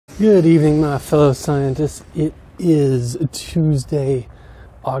Good evening, my fellow scientists. It is Tuesday,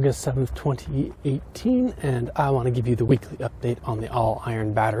 August 7th, 2018, and I want to give you the weekly update on the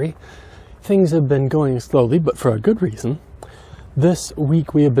all-iron battery. Things have been going slowly, but for a good reason. This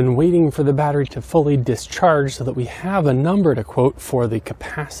week we have been waiting for the battery to fully discharge so that we have a number to quote for the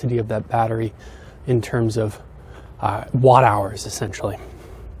capacity of that battery in terms of watt hours, essentially.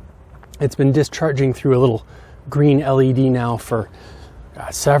 It's been discharging through a little green LED now for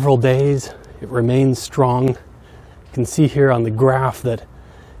several days. It remains strong. You can see here on the graph that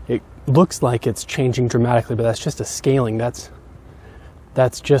it looks like it's changing dramatically, but that's just a scaling. That's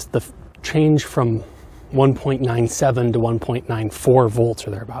just the change from 1.97 to 1.94 volts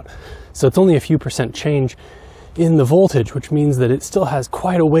or thereabout. So it's only a few percent change in the voltage, which means that it still has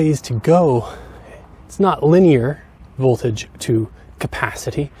quite a ways to go. It's not linear voltage to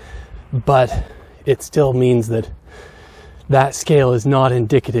capacity, but it still means that that scale is not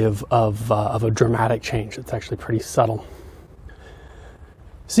indicative of a dramatic change. It's actually pretty subtle.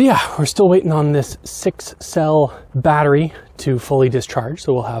 So yeah, we're still waiting on this 6-cell battery to fully discharge,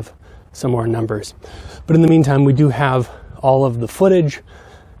 so we'll have some more numbers. But in the meantime, we do have all of the footage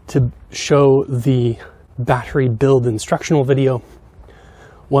to show the battery build instructional video.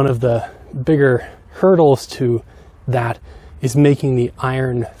 One of the bigger hurdles to that is making the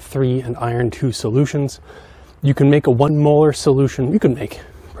iron 3 and iron 2 solutions. You can make a 1 molar solution. You can make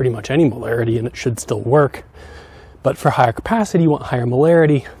pretty much any molarity and it should still work. But for higher capacity, you want higher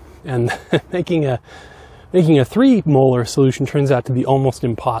molarity. And making a 3 molar solution turns out to be almost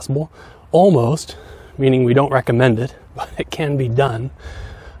impossible. Almost, meaning we don't recommend it, but it can be done.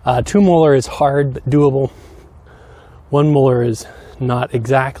 2 molar is hard but doable. 1 molar is not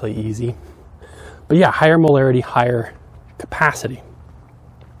exactly easy. But yeah, higher molarity, higher capacity.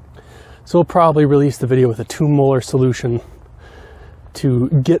 So we'll probably release the video with a 2 molar solution. To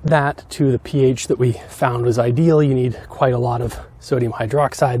get that to the pH that we found was ideal, you need quite a lot of sodium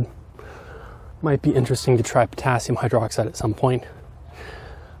hydroxide. Might be interesting to try potassium hydroxide at some point.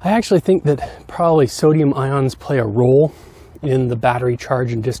 I actually think that probably sodium ions play a role in the battery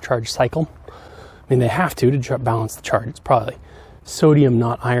charge and discharge cycle. I mean, they have to balance the charge. It's probably sodium,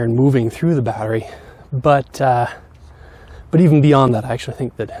 not iron, moving through the battery. But even beyond that, I actually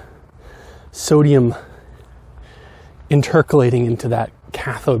think that sodium intercalating into that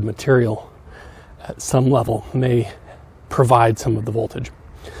cathode material at some level may provide some of the voltage.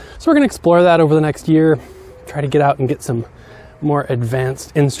 So we're going to explore that over the next year, try to get out and get some more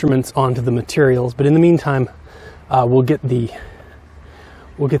advanced instruments onto the materials. But in the meantime, we'll get the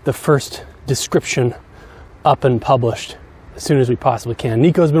first description up and published as soon as we possibly can.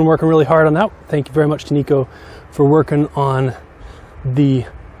 Nico's been working really hard on that. Thank you very much to Nico for working on the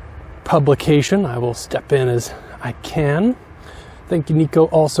publication. I will step in as I can. Thank you, Nico,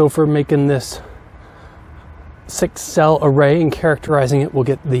 also for making this 6-cell array and characterizing it. We'll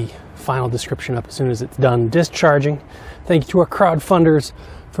get the final description up as soon as it's done discharging. Thank you to our crowdfunders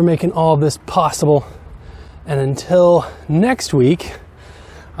for making all of this possible. And until next week,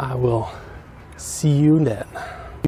 I will see you then.